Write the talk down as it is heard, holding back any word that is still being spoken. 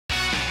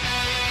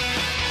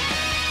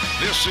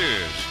This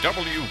is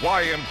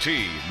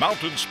WYMT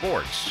Mountain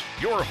Sports,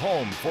 your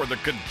home for the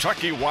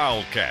Kentucky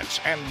Wildcats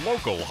and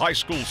local high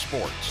school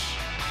sports.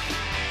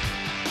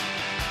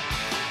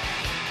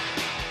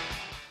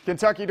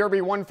 Kentucky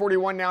Derby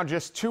 141 now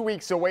just 2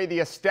 weeks away. The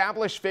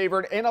established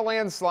favorite in a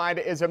landslide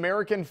is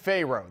American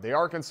Pharoah. The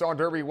Arkansas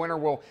Derby winner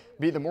will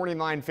be the morning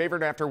line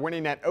favorite after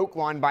winning at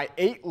Oaklawn by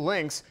 8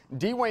 lengths.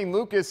 Dwayne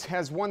Lucas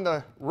has won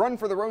the Run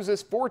for the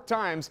Roses 4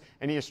 times,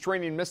 and he is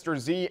training Mr.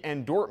 Z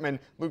and Dortmund.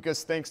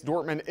 Lucas thinks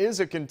Dortmund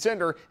is a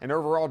contender, and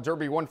overall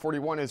Derby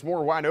 141 is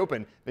more wide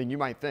open than you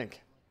might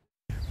think.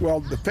 Well,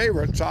 the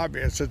favorite's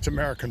obvious. It's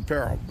American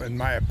Pharoah, in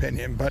my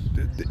opinion. But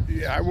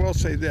I will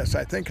say this.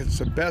 I think it's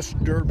the best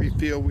Derby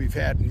field we've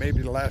had in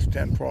maybe the last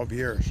 10, 12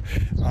 years.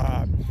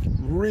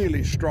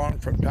 Really strong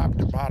from top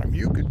to bottom.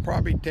 You could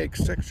probably take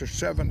 6 or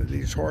 7 of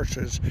these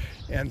horses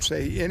and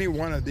say any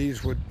one of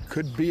these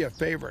could be a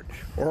favorite.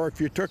 Or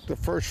if you took the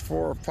first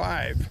 4 or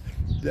 5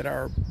 that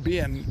are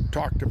being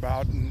talked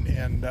about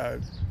and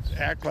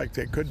act like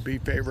they could be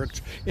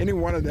favorites, any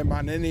one of them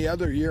on any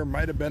other year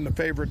might have been the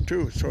favorite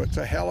too. So it's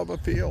a hell of a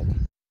field.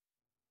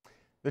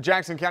 The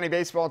Jackson County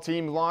baseball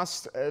team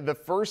lost the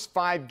first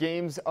 5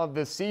 games of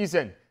the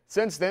season.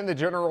 Since then, the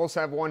Generals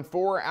have won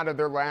 4 out of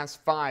their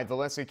last 5. The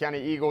Leslie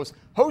County Eagles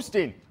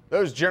hosting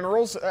those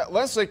Generals.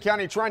 Leslie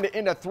County trying to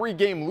end a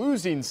 3-game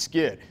losing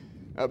skid.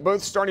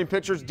 Both starting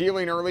pitchers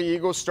dealing early.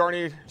 Eagles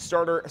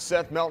starter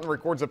Seth Melton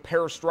records a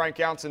pair of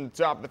strikeouts in the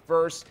top of the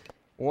first.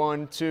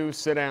 1-2,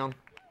 sit down.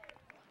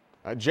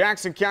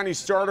 Jackson County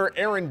starter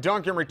Aaron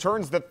Duncan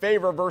returns the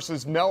favor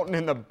versus Melton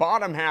in the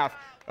bottom half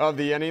of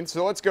the inning.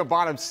 So let's go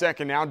bottom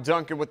second now.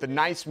 Duncan with a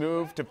nice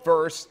move to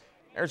first.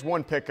 There's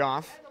 1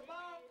 pickoff.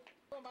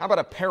 How about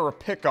a pair of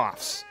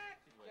pickoffs?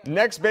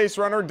 Next base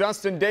runner,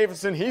 Dustin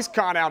Davidson, he's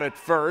caught out at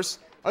first.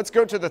 Let's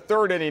go to the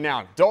 3rd inning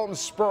now. Dalton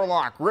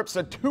Spurlock rips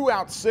a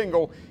 2-out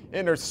single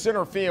into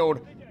center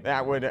field.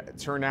 That would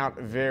turn out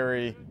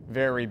very,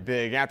 very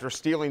big. After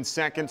stealing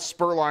second,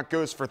 Spurlock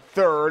goes for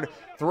 3rd.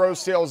 Throw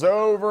sails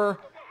over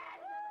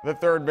the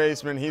 3rd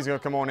baseman. He's going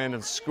to come on in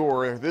and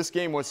score. This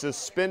game was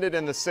suspended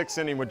in the 6th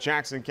inning with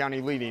Jackson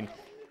County leading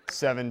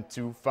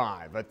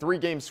 7-5. A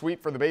 3-game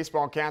sweep for the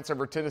Baseball Cats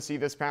over Tennessee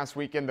this past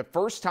weekend. The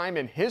first time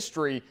in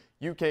history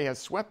UK has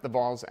swept the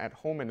Vols at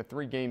home in a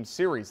 3-game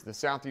series. The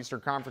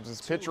Southeastern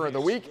Conference's pitcher of the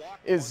week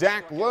is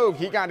Zach Logue.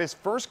 He got his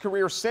first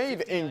career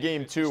save in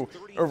Game 2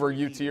 over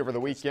UT over the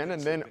weekend,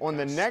 and then on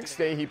the next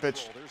day he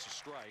pitched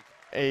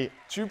a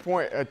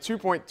 2.2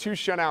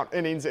 shutout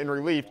innings in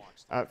relief.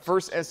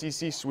 First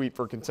SEC sweep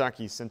for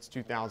Kentucky since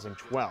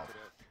 2012. All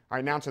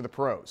right, now to the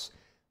pros.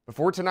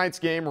 Before tonight's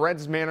game,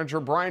 Reds manager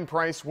Brian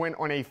Price went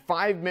on a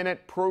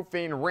 5-minute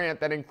profane rant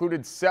that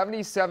included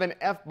 77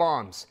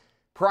 F-bombs.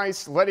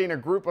 Price letting a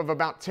group of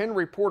about 10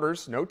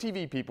 reporters, no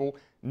TV people,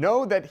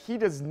 know that he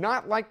does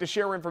not like to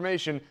share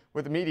information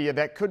with the media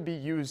that could be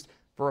used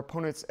for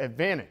opponents'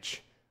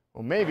 advantage.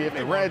 Well, maybe if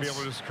the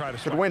Reds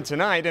could win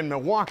tonight in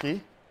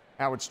Milwaukee,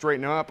 that would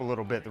straighten up a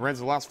little bit. The Reds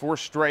have lost 4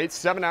 straight,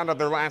 7 out of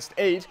their last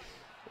 8.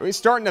 He's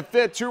starting to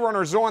fit. 2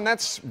 runners on.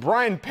 That's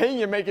Brian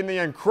Pena making the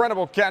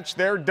incredible catch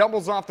there.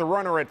 Doubles off the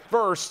runner at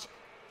first.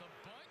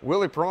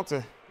 Willie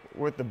Peralta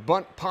with the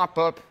bunt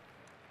pop-up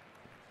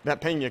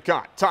that Pena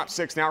caught. Top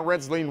 6 now.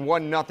 Reds leading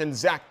 1-0.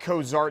 Zach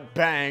Cozart,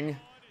 bang.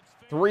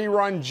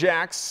 3-run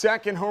jack.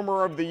 2nd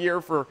homer of the year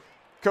for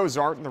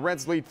Cozart. And the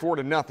Reds lead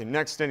 4-0.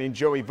 Next inning,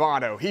 Joey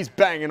Votto. He's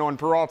banging on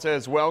Peralta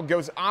as well.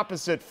 Goes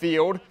opposite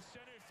field.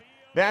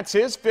 That's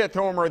his 5th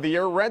homer of the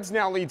year. Reds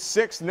now lead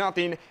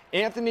 6-0.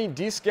 Anthony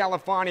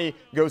DeScalafani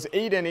goes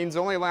 8 innings,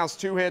 only allows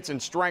 2 hits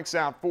and strikes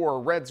out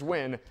 4. Reds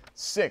win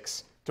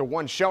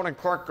 6-1. Sheldon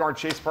Clark guard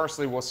Chase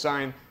Parsley will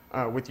sign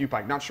with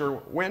UPike. Not sure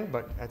when,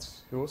 but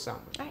that's who will sign.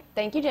 All right.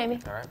 Thank you,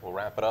 Jamie. All right. We'll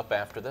wrap it up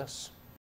after this.